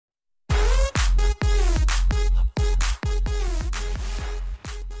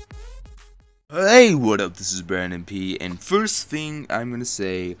Hey, what up? This is Brandon P. And first thing I'm gonna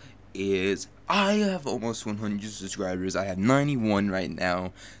say is I have almost 100 subscribers. I have 91 right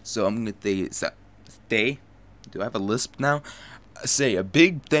now. So I'm gonna stay. Do I have a lisp now? Say a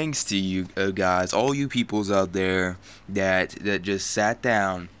big thanks to you guys, all you peoples out there that just sat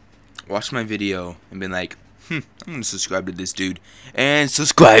down, watched my video, and been like, I'm gonna subscribe to this dude and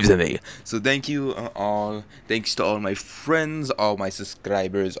subscribe to me. So thank you all. Thanks to all my friends, all my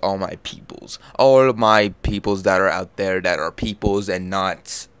subscribers, all my peoples, all of my peoples that are out there that are peoples and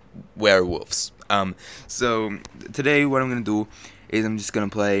not werewolves. So today what I'm gonna do is I'm just gonna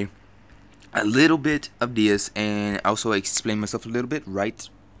play a little bit of this and also explain myself a little bit. Right,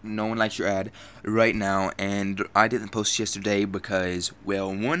 no one likes your ad right now, and I didn't post yesterday because,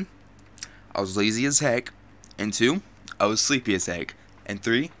 well, one, I was lazy as heck, and two, I was sleepy as heck, and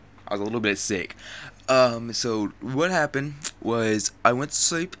three, I was a little bit sick. So what happened was I went to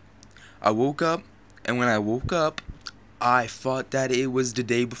sleep, I woke up, and when I woke up, I thought that it was the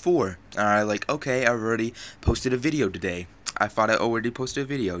day before. I like, okay, I already posted a video today. I thought I already posted a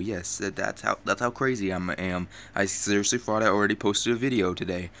video. Yes, that's how crazy I am. I seriously thought I already posted a video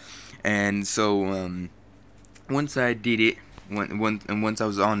today, and so once I did it, once I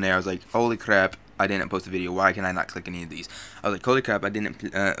was on there, I was like, holy crap, I didn't post a video. Why can I not click any of these? I was like, holy crap, I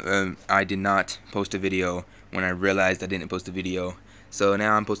did not post a video when I realized I didn't post a video. So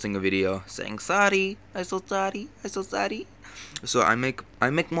now I'm posting a video saying sorry, I'm so sorry, I'm so sorry. So I make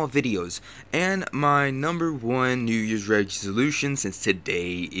more videos, and my number one New Year's resolution, since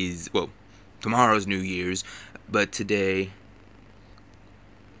today is, well, tomorrow's New Year's, but today.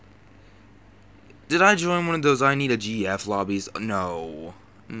 Did I join one of those I need a GF lobbies? No.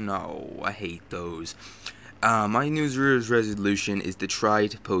 No, I hate those. My New Year's resolution is to try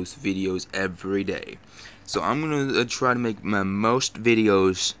to post videos every day. So I'm gonna try to make my most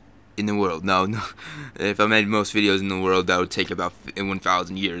videos in the world. No. If I made most videos in the world, that would take about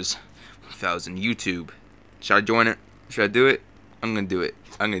 1,000 years. 1,000 YouTube. Should I join it? Should I do it? I'm gonna do it.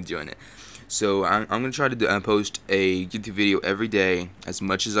 I'm gonna join it. So I'm gonna try to post a YouTube video every day as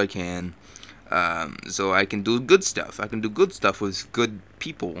much as I can. So I can do good stuff. I can do good stuff with good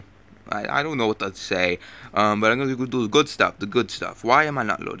people. I don't know what to say, but I'm gonna do the good stuff. The good stuff. Why am I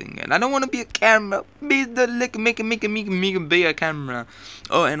not loading it? I don't want to be a camera. Be the make be a camera.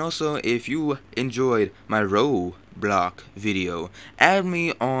 Oh, and also if you enjoyed my Roblox video, add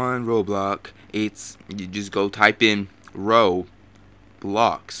me on Roblox. It's you just go type in Roblox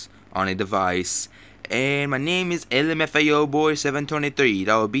on a device. And my name is LMFAO Boy 723.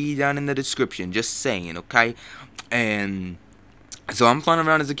 That will be down in the description. Just saying, okay? And so I'm flying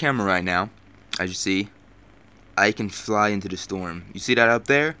around as a camera right now. As you see, I can fly into the storm. You see that up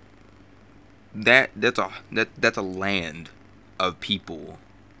there? That's a land of people.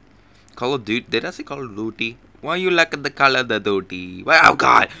 Call of Duty? Did I say Call of Duty? Why you like the Call of Duty? Oh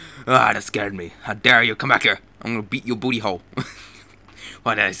God! Ah, that scared me. How dare you? Come back here! I'm gonna beat your booty hole.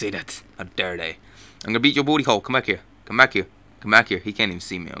 Why did I say that? How dare they? I'm gonna beat your booty hole. Come back here. Come back here. Come back here. He can't even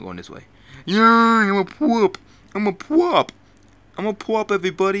see me. I'm going this way. Yeah, I'm a pwop. I'm a pwop. I'm a pwop,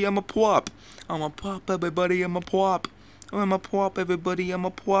 everybody. I'm a pwop. I'm a pwop, everybody. I'm a pwop. I'm a pwop, everybody. I'm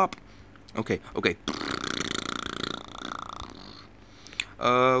a pwop. Okay. Okay.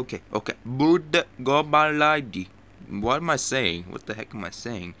 Buddha Gobaladi. What am I saying? What the heck am I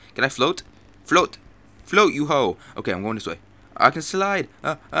saying? Can I float? Float! Float, you ho! Okay, I'm going this way. I can slide.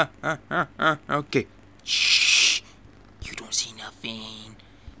 Okay. Shh. You don't see nothing.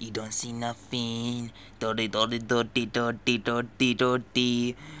 You don't see nothing. Dirty. What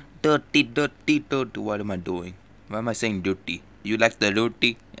am I doing? Why am I saying dirty? You like the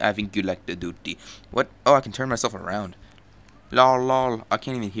dirty? I think you like the dirty. What? Oh, I can turn myself around. Lol. I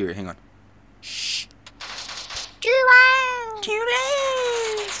can't even hear it. Hang on. Shh. Too loud. Too loud.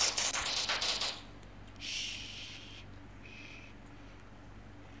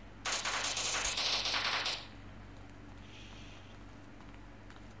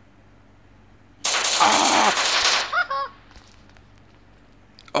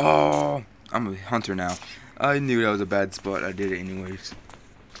 Oh, I'm a hunter now. I knew that was a bad spot. I did it anyways.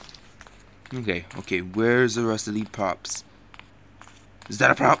 Okay. Where's the rest of the props? Is that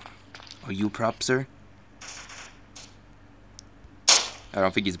a prop? Are you a prop, sir? I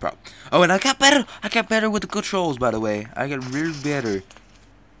don't think he's a prop. Oh, and I got better. I got better with the controls, by the way. I got really better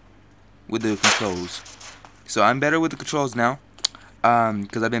with the controls. So I'm better with the controls now.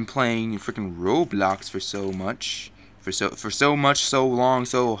 Because I've been playing freaking Roblox for so much. For so much, so long,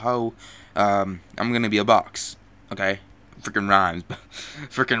 so how, I'm gonna be a box. Okay? Freaking rhymes.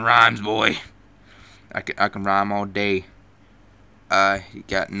 Freaking rhymes, boy. I can rhyme all day. You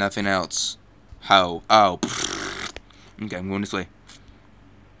got nothing else. How? Oh. Okay, I'm going this way.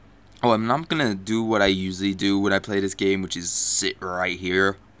 Oh, I'm not gonna do what I usually do when I play this game, which is sit right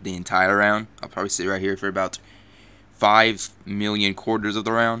here the entire round. I'll probably sit right here for about 5 million quarters of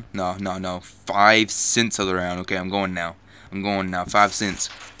the round. No. 5 cents of the round. Okay, I'm going now. 5 cents.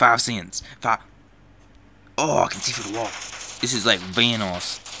 5 cents. 5. Oh, I can see through the wall. This is like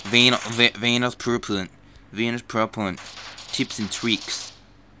Vanos. Vanos propellant. Vanos propellant. Tips and tweaks.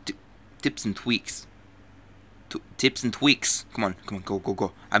 Tips and tweaks. Tips and tweaks. Come on,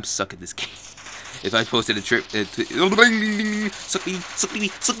 go. I'm stuck at this game. If I posted a trip,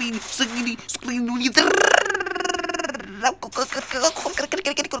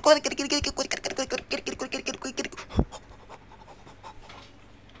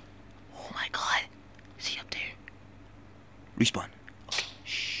 Oh my god. Is he up there? Respawn. Okay.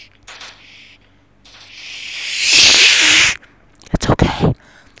 Shh. It's okay.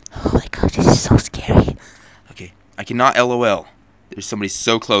 Oh my god, this is so scary. Okay. I cannot LOL. There's somebody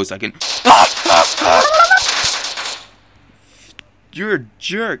so close I can. You're a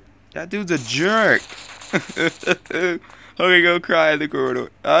jerk. That dude's a jerk. I'm gonna go cry in the corner.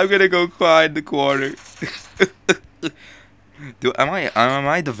 I'm gonna go cry in the corner. Am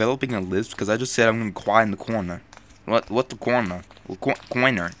I developing a list? Because I just said I'm gonna cry in the corner. What the corner?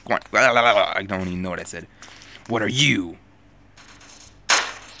 Corner. I don't even know what I said. What are you?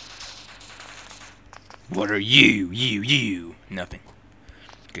 What are you? You. Nothing.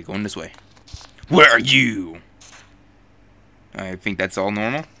 Okay, going this way. Where are you? I think that's all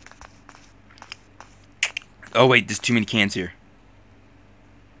normal. Oh wait, there's too many cans here.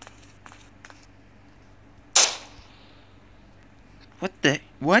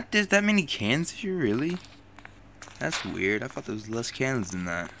 What? There's that many cans here, really? That's weird. I thought there was less cans than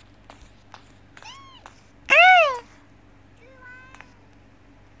that.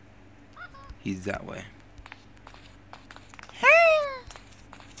 He's that way.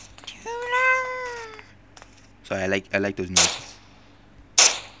 Sorry, I like those noises.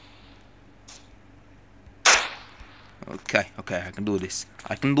 Okay, I can do this.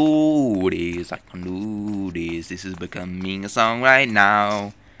 I can do this. This is becoming a song right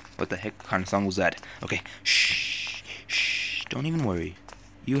now. What the heck kind of song was that? Okay, shh. Don't even worry.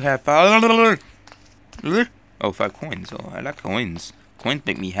 You have 5. Oh, 5 coins. Oh, I like coins. Coins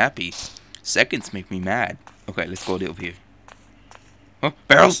make me happy. Seconds make me mad. Okay, let's go over here. Oh,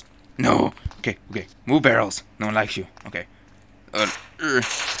 barrels? No. Okay. Move barrels. No one likes you. Okay. I got it.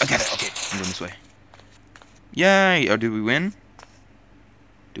 Okay, I'm going this way. Yay! Oh, did we win?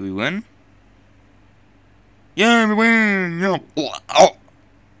 Do we win? Yeah, we win! No. Oh.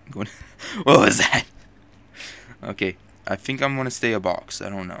 What was that? Okay, I think I'm gonna stay a box. I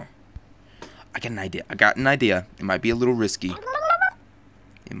don't know. I got an idea. It might be a little risky.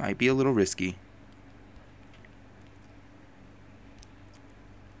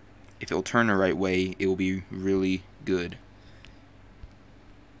 If it'll turn the right way, it will be really good.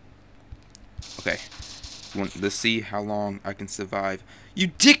 Okay. Let's see how long I can survive. You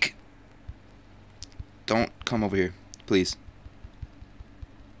dick! Don't come over here, please.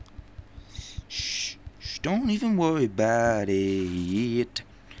 Shh. Don't even worry about it.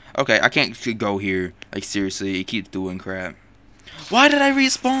 Okay, I can't go here. Like, seriously, it keeps doing crap. Why did I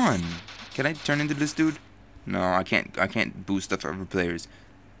respawn? Can I turn into this dude? No, I can't boost stuff for other players.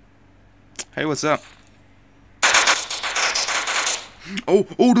 Hey, what's up?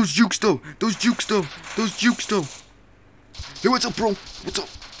 Oh, those jukes though. Hey, what's up, bro? What's up?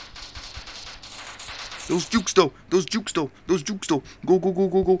 Those jukes though. Go. Those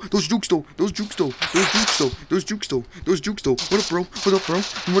jukes though. Those jukes though. What up, bro?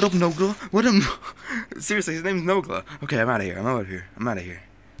 What up, Nogla? What up? Seriously, his name's Nogla. Okay, I'm out of here.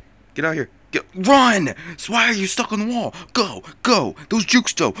 Get out here. Run! So why are you stuck on the wall? Go! Those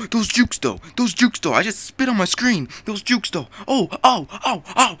jukes though. I just spit on my screen. Those jukes though. Oh! I'll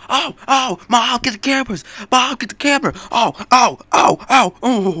get the cameras. Ow!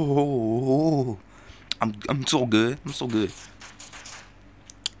 Oh! I'm so good.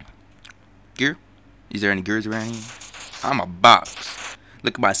 Gear? Is there any gears around here? I'm a box.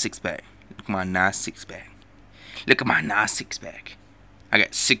 Look at my six-pack. Look at my nice six-pack. I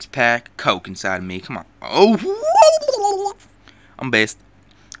got 6-pack Coke inside of me. Come on. Oh, I'm best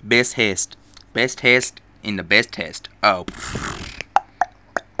hest in the best test. Oh,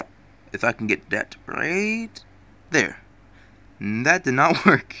 if I can get that right there. That did not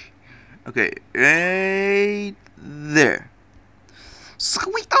work. Okay, right there.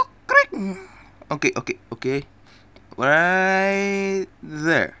 Okay. Right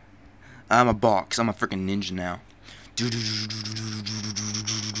there. I'm a box. I'm a freaking ninja now.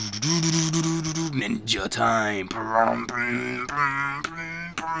 Ninja time.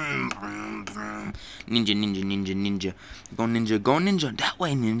 Ninja, ninja, ninja, ninja. Go ninja, go ninja. That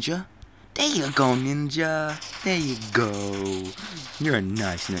way, ninja. There you go, ninja. There you go. You're a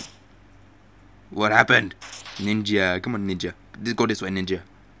nice ninja. What happened? Ninja, come on, ninja. Just go this way, ninja.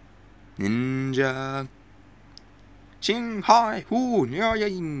 Ninja. Ching, hi, hoo, yeah, yeah.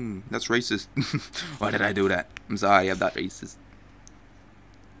 That's racist. Why did I do that? I'm sorry, I'm not racist.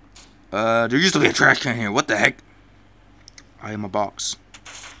 There used to be a trash can here. What the heck? I am a box.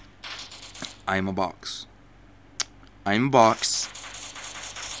 I am a box. I am a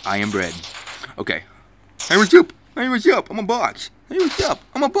box. I am bread. Okay. Hey, what's up? Hey, what's up? I'm a box. Hey, what's up?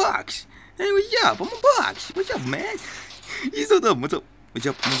 I'm a box. Hey, what's up? I'm a box. What's up, man? You so dumb. What's up? What's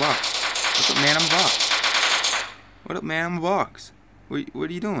up? I'm a box. What's up, man? I'm a box. What up, man? I'm a box. What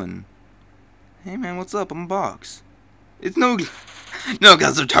are you doing? Hey, man, what's up? I'm a box. It's no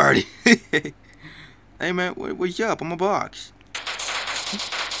guys are tardy. Hey, man, what's up? I'm a box.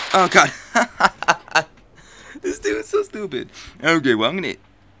 Oh, God. This dude is so stupid. Okay, well, I'm gonna...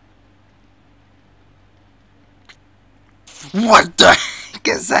 What the heck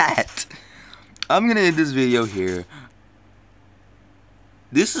is that? I'm gonna end this video here.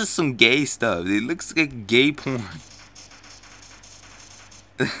 This is some gay stuff. It looks like gay porn.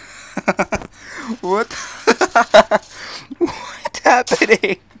 What? What's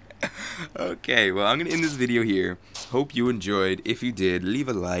happening? Okay, well, I'm gonna end this video here. Hope you enjoyed. If you did, leave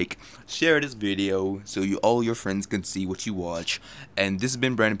a like, share this video so all your friends can see what you watch. And this has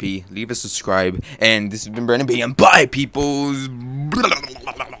been Brandon P. Leave a subscribe. And this has been Brandon P. And bye, peoples.